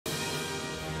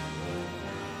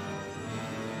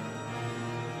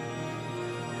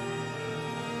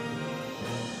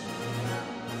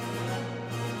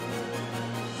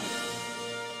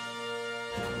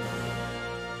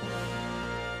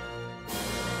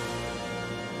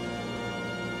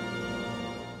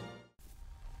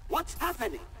What's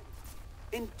happening?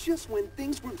 And just when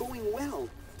things were going well.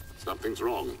 Something's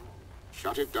wrong.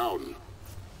 Shut it down.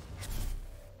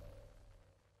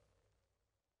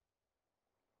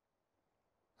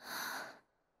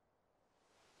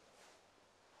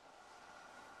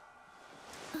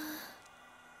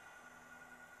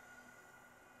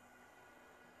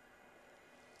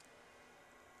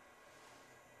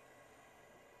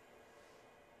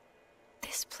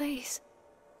 This place.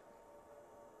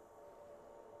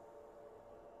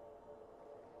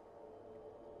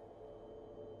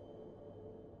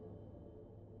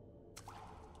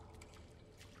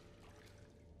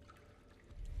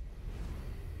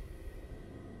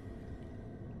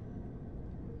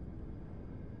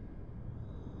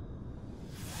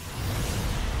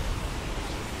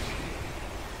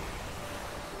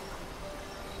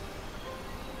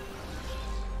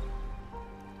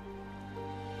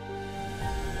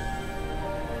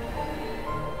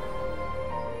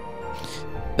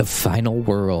 The final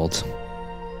world.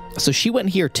 So she went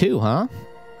here too, huh?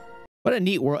 What a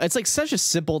neat world. It's like such a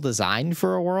simple design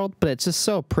for a world, but it's just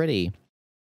so pretty.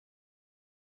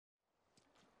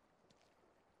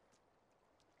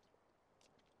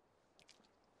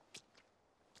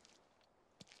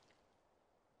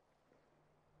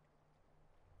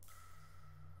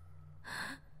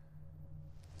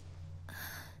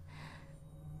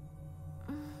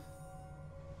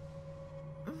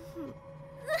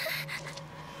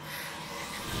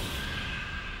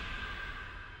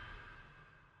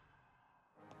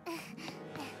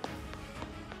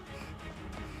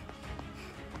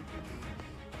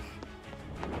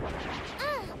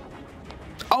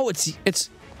 Oh,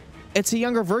 it's a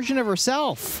younger version of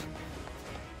herself.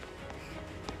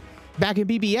 Back in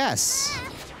BBS.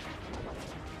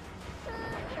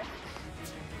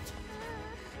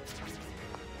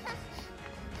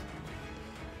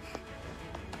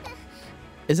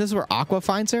 Is this where Aqua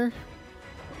finds her?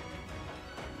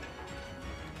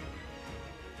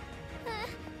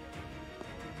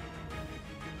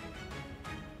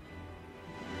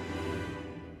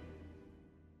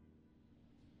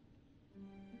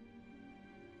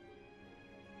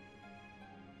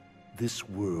 This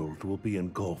world will be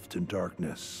engulfed in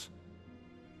darkness.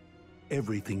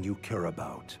 Everything you care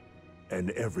about,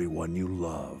 and everyone you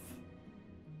love.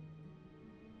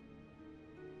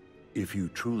 If you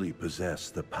truly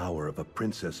possess the power of a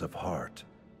Princess of Heart,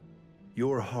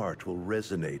 your heart will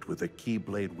resonate with the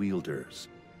Keyblade wielders,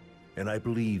 and I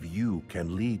believe you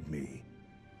can lead me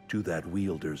to that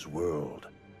wielder's world.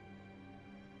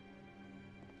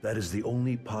 That is the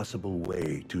only possible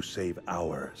way to save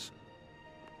ours.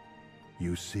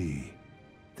 You see,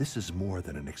 this is more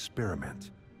than an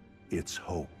experiment. It's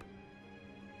hope.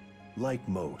 Like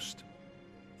most,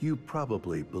 you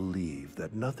probably believe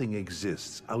that nothing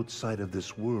exists outside of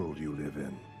this world you live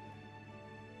in.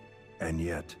 And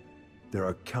yet, there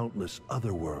are countless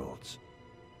other worlds.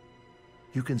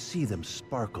 You can see them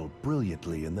sparkle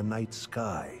brilliantly in the night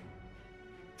sky.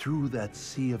 Through that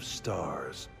sea of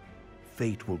stars,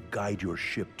 fate will guide your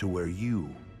ship to where you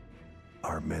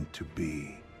are meant to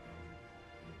be.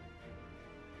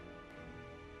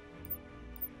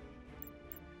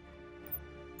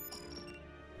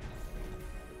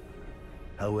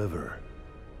 However,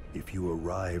 if you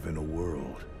arrive in a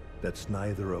world that's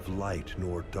neither of light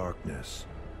nor darkness,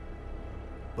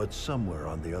 but somewhere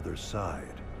on the other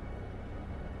side,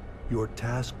 your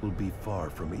task will be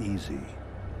far from easy.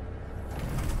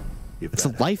 If it's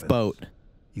a lifeboat. Happens,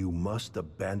 you must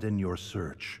abandon your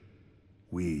search.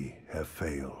 We have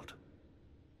failed.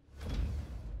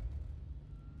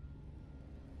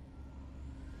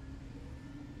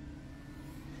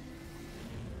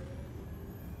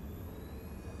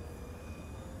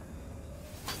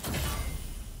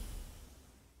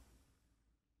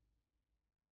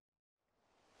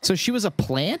 So she was a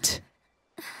plant?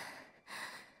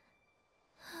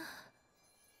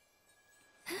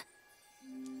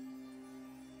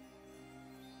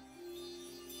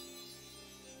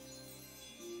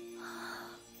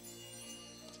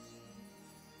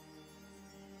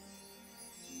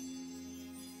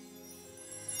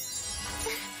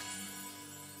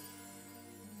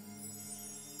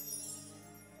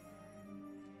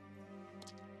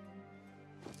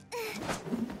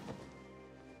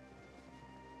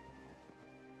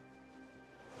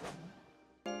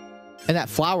 And that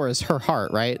flower is her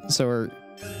heart, right? So we're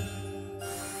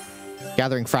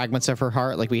gathering fragments of her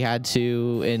heart like we had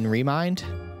to in Remind.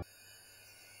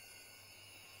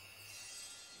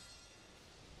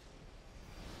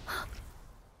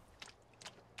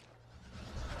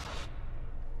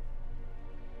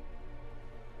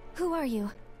 Who are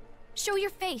you? Show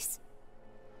your face.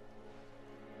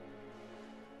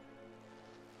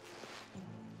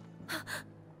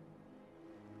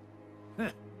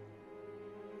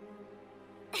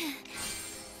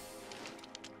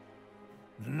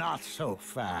 Not so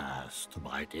fast,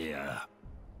 my dear.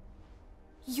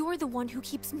 You're the one who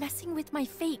keeps messing with my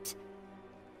fate.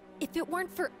 If it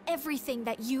weren't for everything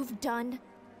that you've done,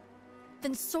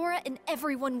 then Sora and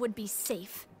everyone would be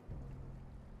safe.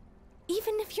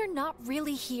 Even if you're not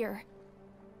really here,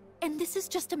 and this is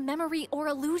just a memory or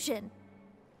illusion,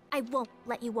 I won't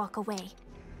let you walk away.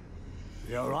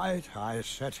 You're right, I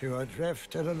set you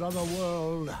adrift in another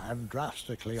world and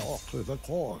drastically altered the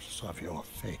course of your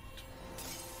fate.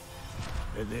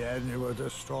 In the end, you were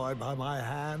destroyed by my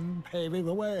hand, paving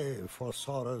the way for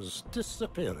Sora's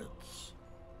disappearance.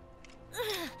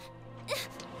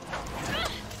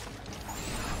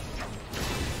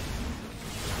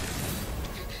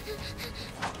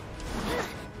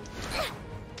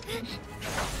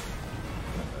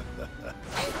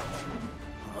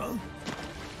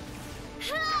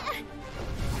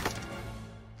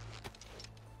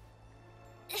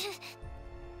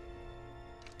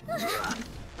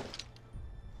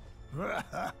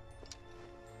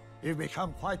 You've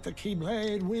become quite the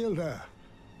Keyblade wielder.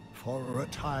 For a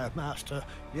retired master,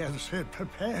 yes, it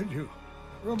prepared you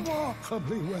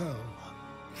remarkably well.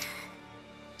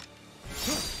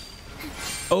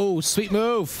 Oh, sweet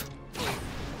move.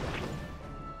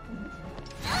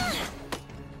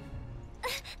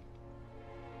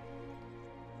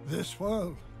 This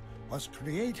world was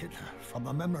created from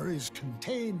the memories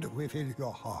contained within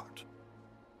your heart.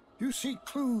 You seek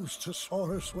clues to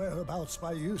Sora's whereabouts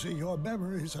by using your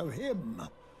memories of him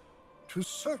to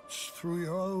search through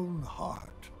your own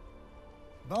heart.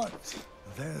 But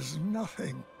there's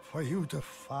nothing for you to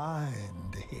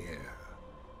find here.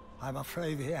 I'm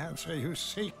afraid the answer you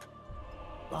seek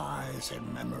lies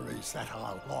in memories that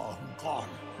are long gone.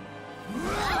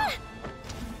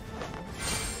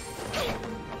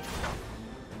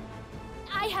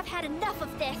 I have had enough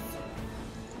of this.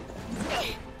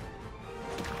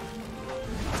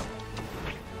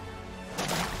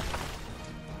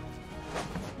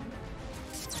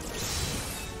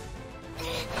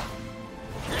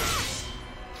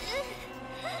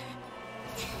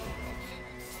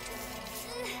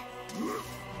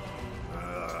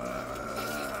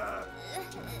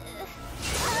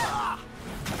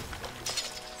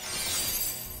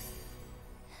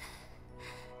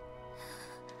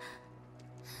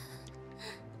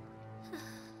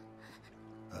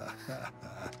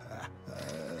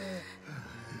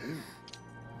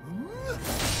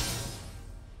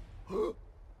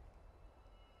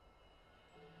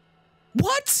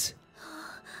 What?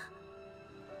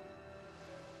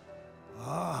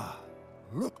 Ah,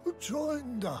 look who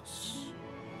joined us.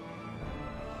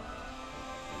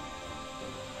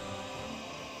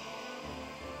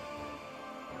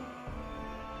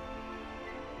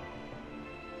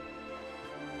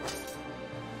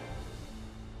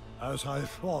 As I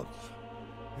thought,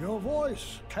 your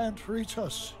voice can't reach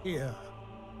us here.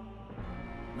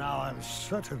 Now I'm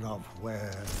certain of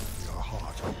where your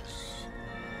heart is.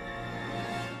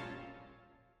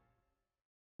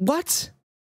 What?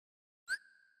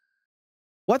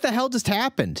 What the hell just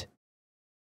happened?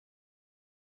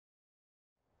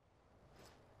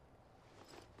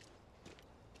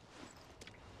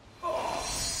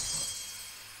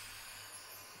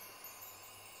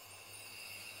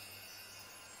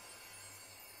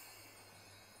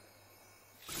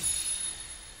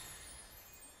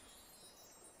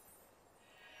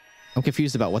 I'm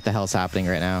confused about what the hell's happening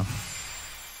right now.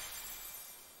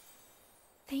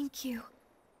 Thank you,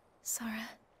 Sora.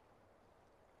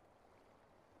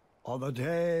 On the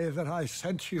day that I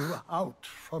sent you out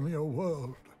from your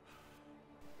world,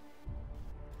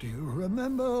 do you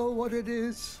remember what it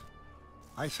is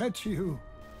I said to you?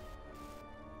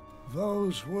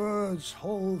 Those words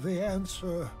hold the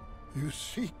answer you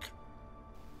seek.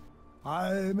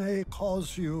 I may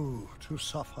cause you to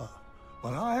suffer,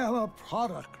 but I am a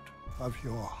product of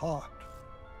your heart.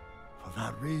 For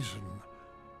that reason,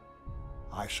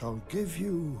 I shall give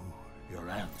you your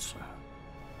answer.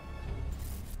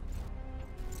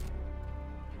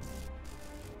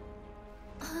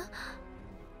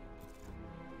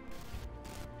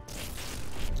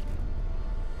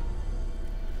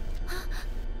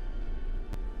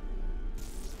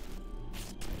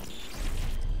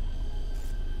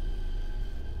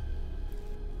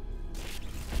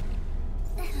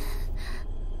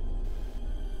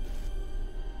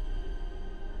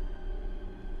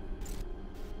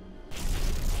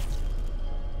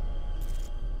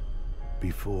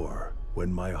 Before,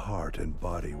 when my heart and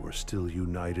body were still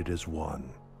united as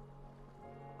one,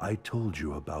 I told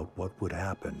you about what would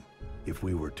happen if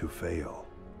we were to fail.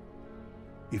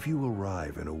 If you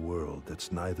arrive in a world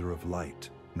that's neither of light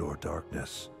nor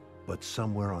darkness, but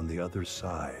somewhere on the other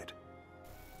side,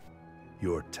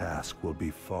 your task will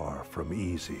be far from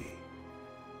easy.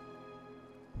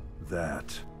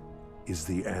 That is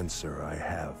the answer I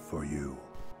have for you.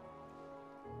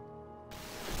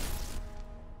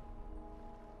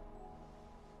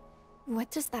 What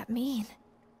does that mean?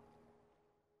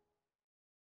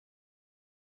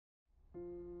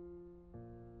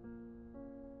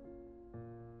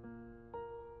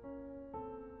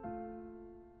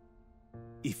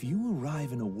 If you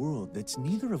arrive in a world that's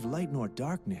neither of light nor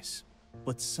darkness,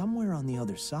 but somewhere on the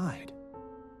other side,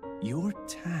 your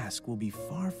task will be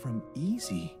far from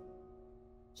easy.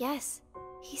 Yes,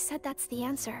 he said that's the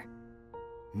answer.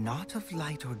 Not of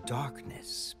light or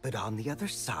darkness, but on the other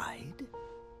side?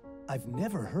 I've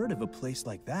never heard of a place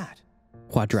like that.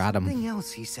 Quadratum. Something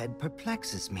else he said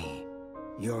perplexes me.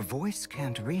 Your voice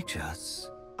can't reach us.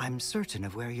 I'm certain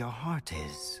of where your heart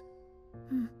is.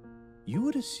 You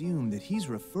would assume that he's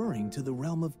referring to the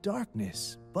realm of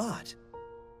darkness, but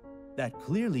that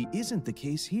clearly isn't the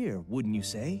case here, wouldn't you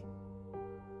say?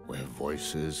 Where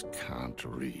voices can't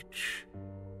reach.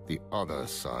 The other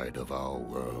side of our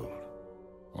world.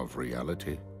 Of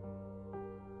reality.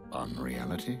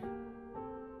 Unreality.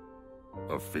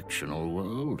 A fictional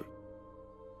world.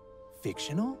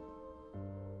 Fictional?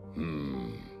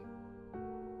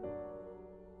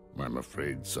 I'm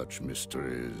afraid such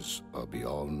mysteries are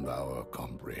beyond our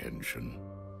comprehension.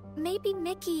 Maybe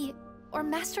Mickey or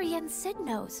Master Yen Sid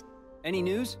knows. Any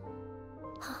news?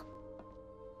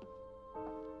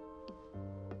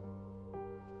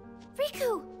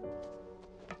 Riku!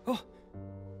 Oh,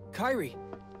 Kairi,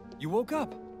 you woke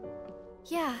up.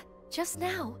 Yeah, just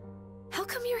now. How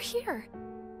come you're here?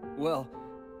 Well,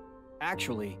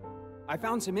 actually, I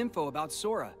found some info about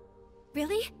Sora.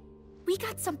 Really? We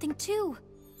got something too.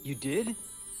 You did?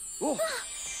 Oh.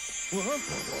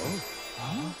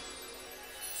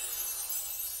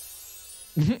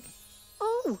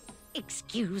 Oh,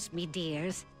 excuse me,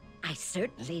 dears. I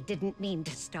certainly didn't mean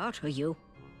to startle you.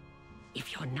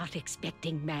 If you're not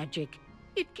expecting magic,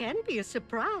 it can be a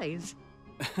surprise.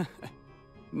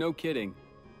 No kidding.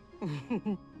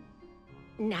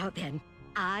 Now then,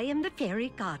 I am the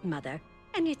fairy godmother,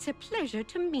 and it's a pleasure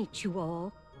to meet you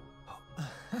all.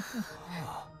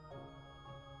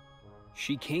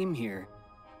 She came here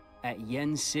at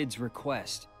Yen Sid's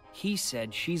request. He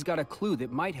said she's got a clue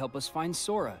that might help us find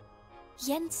Sora.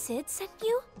 Yen Sid sent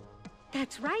you?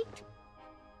 That's right.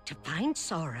 To find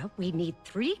Sora, we need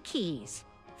 3 keys.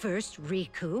 First,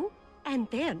 Riku, and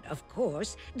then, of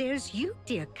course, there's you,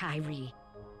 dear Kairi.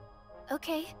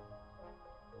 Okay.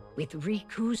 With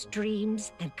Riku's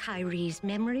dreams and Kairi's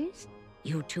memories,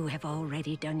 you two have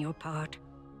already done your part.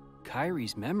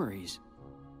 Kairi's memories?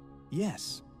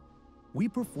 Yes. We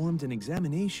performed an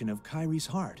examination of Kairi's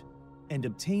heart and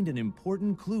obtained an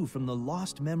important clue from the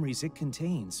lost memories it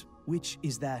contains, which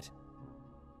is that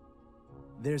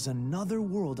there's another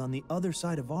world on the other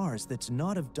side of ours that's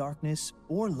not of darkness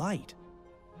or light.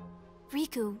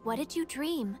 Riku, what did you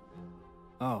dream?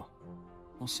 Oh.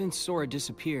 Well, since Sora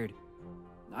disappeared,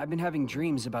 I've been having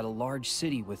dreams about a large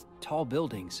city with tall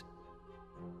buildings.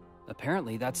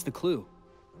 Apparently, that's the clue.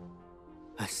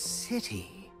 A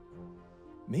city?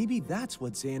 Maybe that's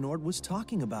what Xehanort was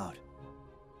talking about.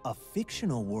 A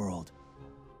fictional world.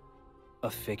 A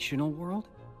fictional world?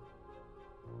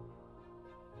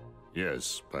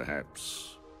 Yes,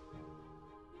 perhaps.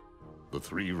 The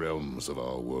 3 realms of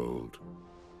our world.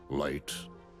 Light,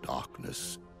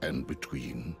 darkness, and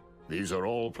between. These are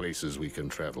all places we can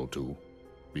travel to,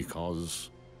 because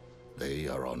they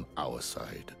are on our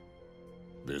side.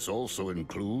 This also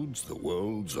includes the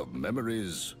worlds of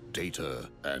memories, data,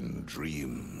 and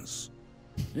dreams.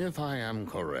 If I am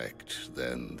correct,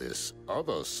 then this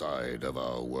other side of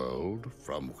our world,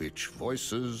 from which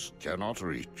voices cannot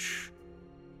reach,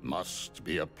 must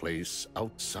be a place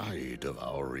outside of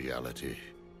our reality.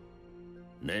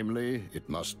 Namely, it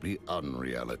must be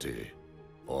unreality,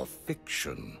 or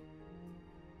fiction.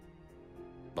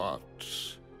 But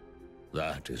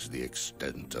that is the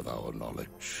extent of our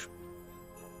knowledge.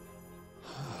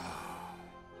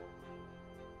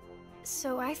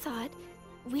 So I thought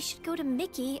we should go to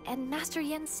Mickey and Master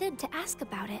Yen Sid to ask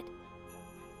about it.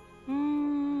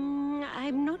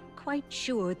 I'm not quite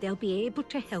sure they'll be able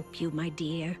to help you, my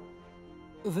dear.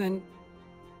 Then,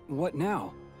 what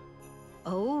now?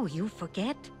 Oh, you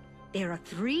forget. There are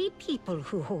 3 people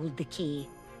who hold the key.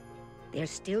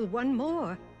 There's still one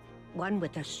more. One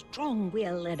with a strong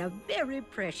will and a very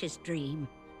precious dream.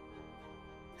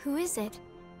 Who is it?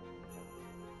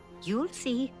 You'll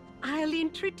see. I'll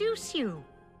introduce you.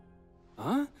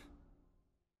 Huh?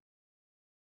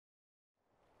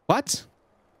 What?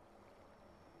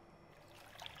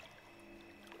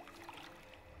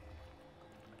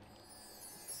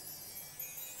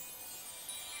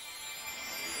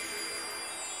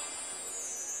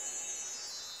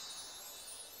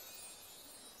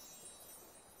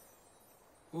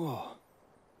 Whoa.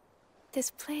 This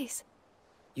place.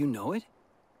 You know it?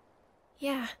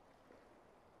 Yeah.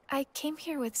 I came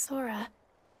here with Sora,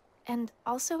 and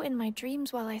also in my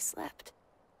dreams while I slept.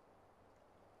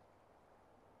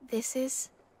 This is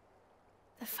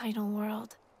the final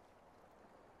world.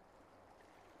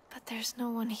 But there's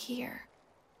no one here.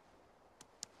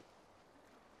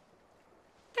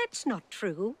 That's not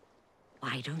true.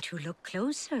 Why don't you look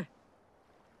closer?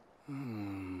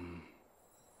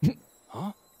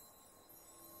 Huh?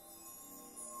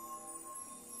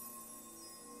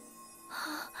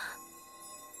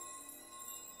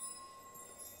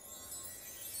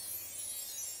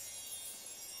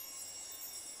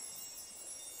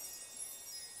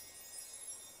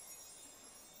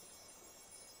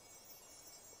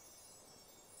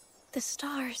 The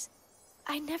stars.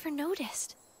 I never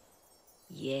noticed.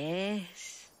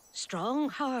 Yes. Strong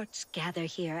hearts gather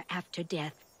here after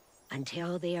death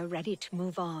until they are ready to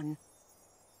move on.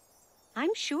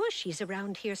 I'm sure she's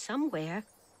around here somewhere.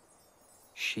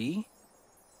 She?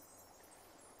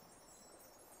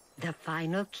 The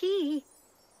final key.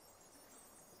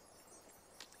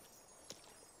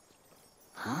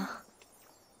 Huh?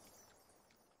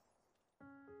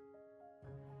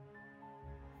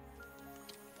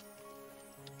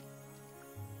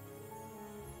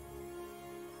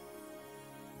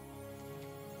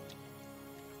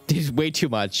 This is way too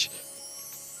much.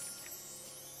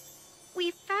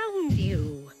 We found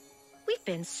you. We've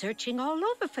been searching all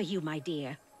over for you, my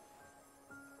dear.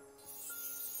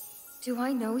 Do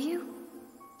I know you?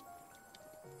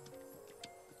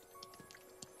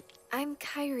 I'm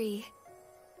Kairi.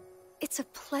 It's a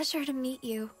pleasure to meet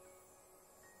you.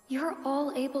 You're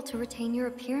all able to retain your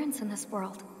appearance in this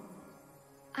world.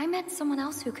 I met someone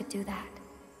else who could do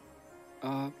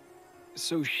that.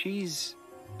 So she's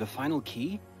the final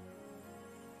key?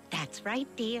 That's right,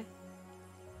 dear.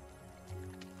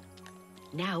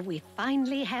 Now we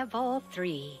finally have all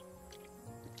three.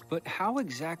 But how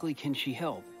exactly can she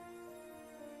help?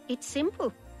 It's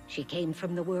simple. She came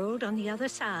from the world on the other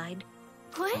side.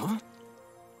 What? Huh?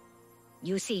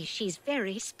 You see, she's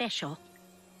very special.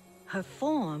 Her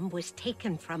form was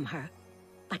taken from her,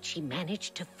 but she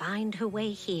managed to find her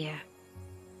way here.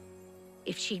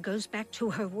 If she goes back to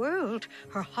her world,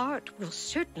 her heart will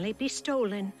certainly be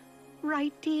stolen.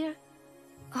 Right, dear?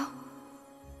 Oh.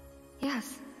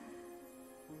 Yes.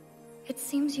 It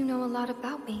seems you know a lot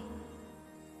about me.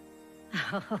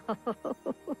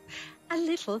 A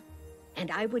little. And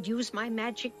I would use my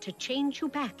magic to change you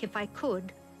back if I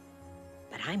could.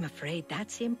 But I'm afraid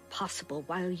that's impossible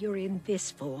while you're in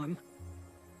this form.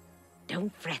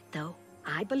 Don't fret, though.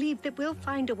 I believe that we'll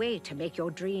find a way to make your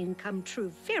dream come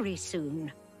true very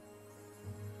soon.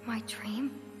 My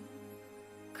dream?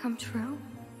 Come true?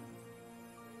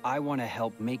 I want to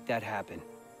help make that happen.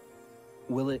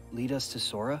 Will it lead us to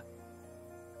Sora?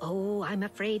 Oh, I'm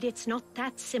afraid it's not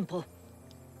that simple.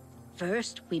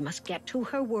 First, we must get to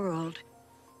her world.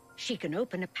 She can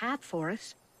open a path for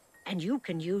us, and you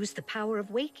can use the power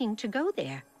of waking to go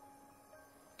there.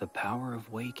 The power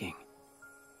of waking.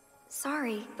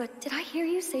 Sorry, but did I hear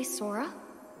you say Sora?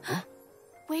 Huh?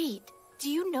 Wait, do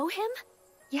you know him?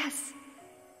 Yes.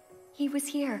 He was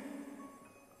here.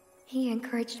 He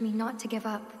encouraged me not to give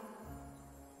up.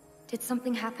 Did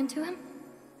something happen to him?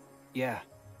 Yeah.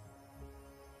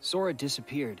 Sora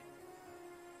disappeared.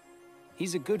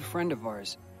 He's a good friend of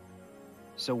ours,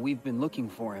 so we've been looking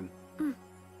for him.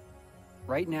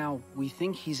 Right now, we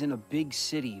think he's in a big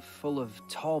city full of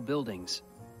tall buildings.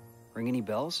 Ring any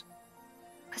bells?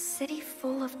 A city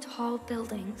full of tall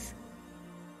buildings.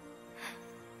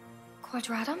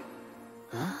 Quadratum?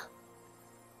 Huh?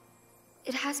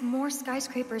 It has more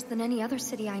skyscrapers than any other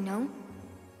city I know.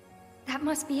 That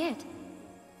must be it.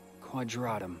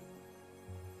 Quadratum.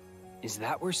 Is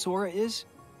that where Sora is?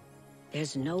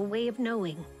 There's no way of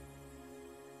knowing.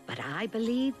 But I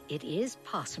believe it is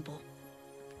possible.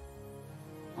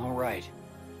 All right.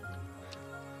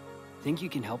 Think you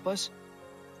can help us?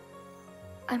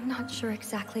 I'm not sure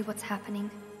exactly what's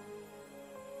happening.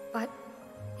 But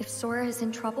if Sora is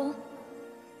in trouble,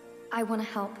 I want to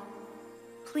help.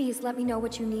 Please let me know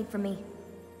what you need from me.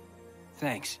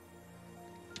 Thanks.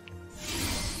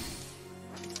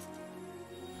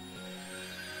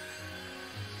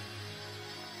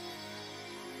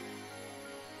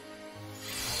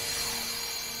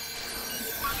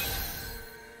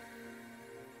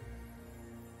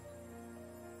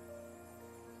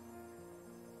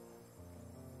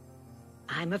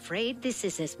 I'm afraid this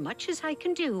is as much as I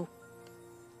can do.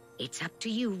 It's up to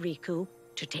you, Riku,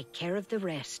 to take care of the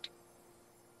rest.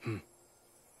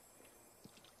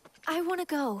 I want to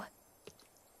go.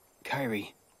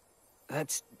 Kairi,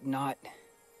 that's not...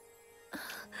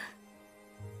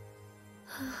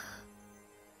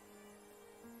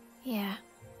 Yeah,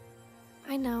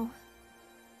 I know.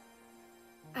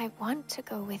 I want to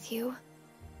go with you.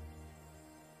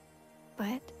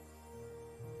 But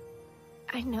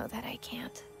I know that I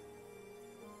can't.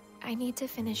 I need to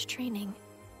finish training.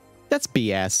 That's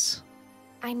BS.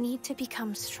 I need to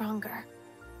become stronger.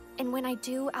 And when I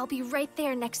do, I'll be right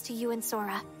there next to you and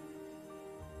Sora.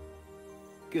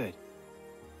 Good.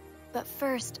 But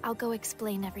first, I'll go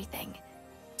explain everything.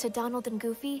 To Donald and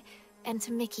Goofy, and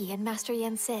to Mickey and Master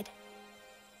Yen Sid.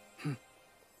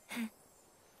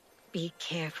 Be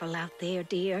careful out there,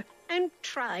 dear, and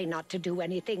try not to do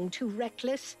anything too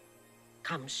reckless.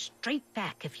 Come straight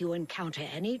back if you encounter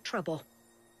any trouble.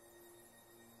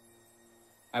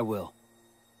 I will.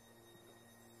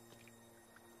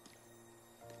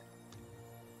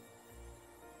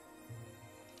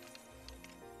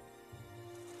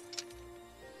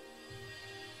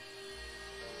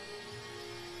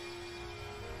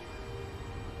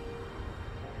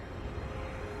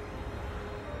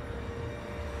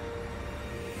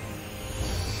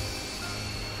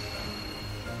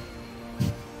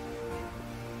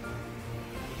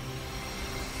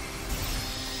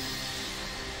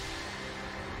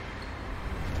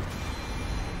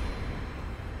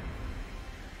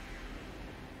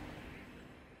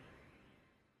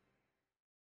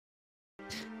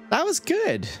 That was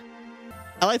good.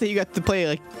 I like that you got to play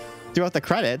like throughout the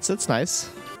credits. That's nice.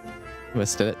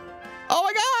 Missed it. Oh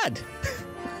my god!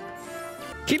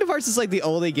 Kingdom Hearts is like the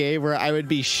only game where I would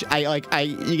be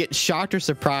you get shocked or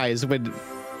surprised when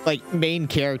like main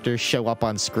characters show up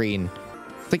on screen.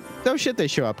 It's like no shit they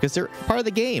show up because they're part of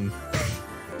the game.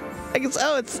 Like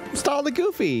it's Donald and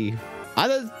Goofy. I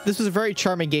thought this was a very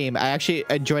charming game. I actually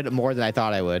enjoyed it more than I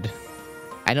thought I would.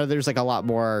 I know there's like a lot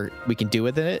more we can do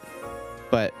within it,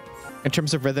 but in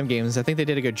terms of rhythm games, I think they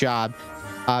did a good job.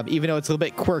 Even though it's a little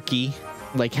bit quirky,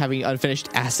 like having unfinished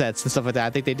assets and stuff like that,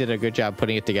 I think they did a good job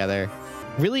putting it together.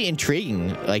 Really intriguing,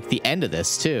 like the end of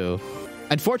this too.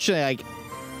 Unfortunately, like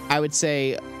I would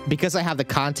say, because I have the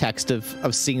context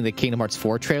of seeing the Kingdom Hearts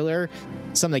 4 trailer,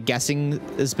 some of the guessing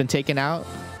has been taken out.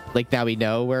 Like now we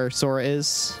know where Sora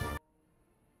is.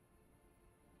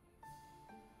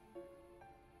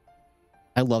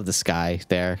 I love the sky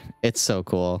there. It's so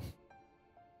cool.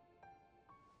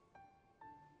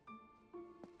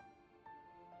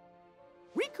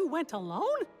 Riku went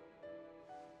alone?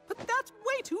 But that's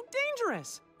way too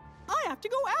dangerous. I have to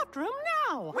go after him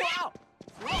now.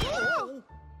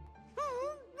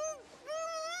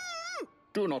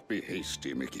 Do not be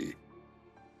hasty, Mickey.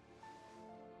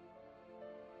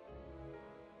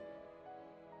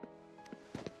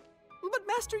 But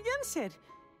Master Yen said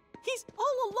he's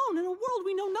all alone in a world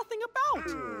we know nothing about.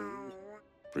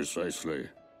 Precisely.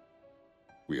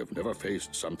 We have never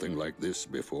faced something like this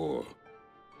before.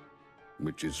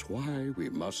 Which is why we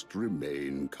must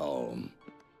remain calm.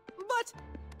 But...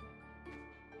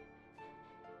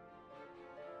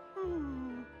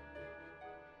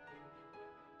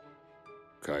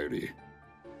 Kairi,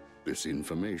 this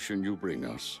information you bring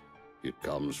us, it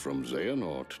comes from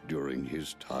Xehanort during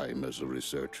his time as a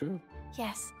researcher?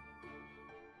 Yes.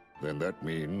 Then that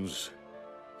means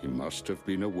he must have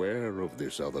been aware of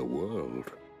this other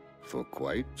world for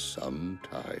quite some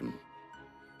time.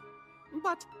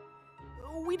 But...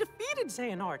 we defeated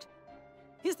Xehanort.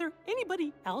 Is there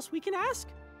anybody else we can ask?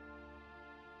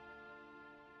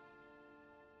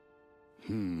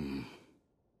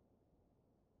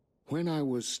 When I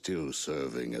was still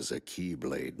serving as a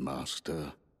Keyblade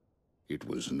Master, it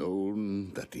was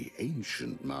known that the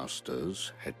ancient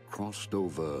masters had crossed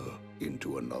over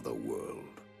into another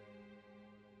world.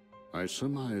 I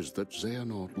surmised that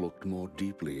Xehanort looked more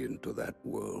deeply into that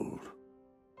world.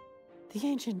 The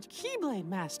ancient Keyblade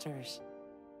Masters.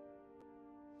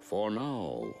 For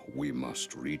now, we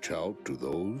must reach out to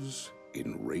those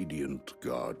in Radiant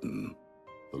Garden,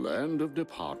 the land of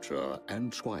departure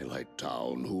and Twilight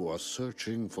Town, who are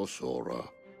searching for Sora,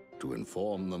 to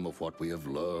inform them of what we have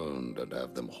learned and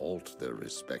have them halt their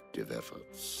respective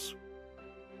efforts.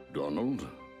 Donald,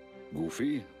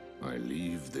 Goofy, I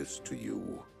leave this to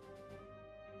you.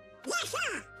 Yes,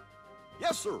 sir!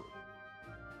 Yes, sir!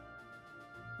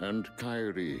 And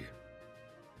Kairi,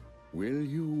 will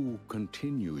you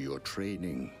continue your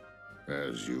training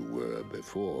as you were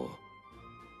before?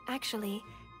 Actually,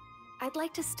 I'd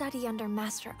like to study under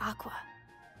Master Aqua.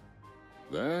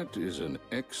 That is an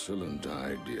excellent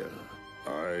idea.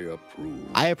 I approve.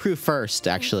 I approve first,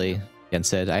 actually. Yen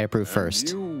said, I approve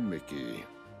first. And you, Mickey.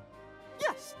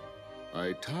 Yes.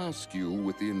 I task you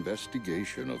with the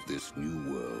investigation of this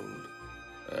new world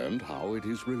and how it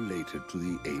is related to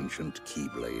the ancient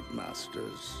Keyblade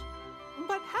Masters.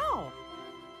 But how?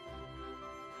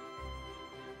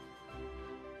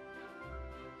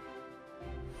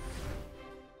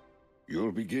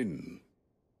 You'll begin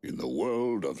in the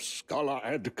world of Scala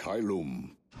ad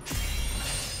Caelum.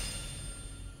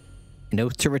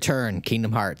 Note to return,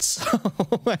 Kingdom Hearts.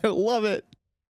 I love it.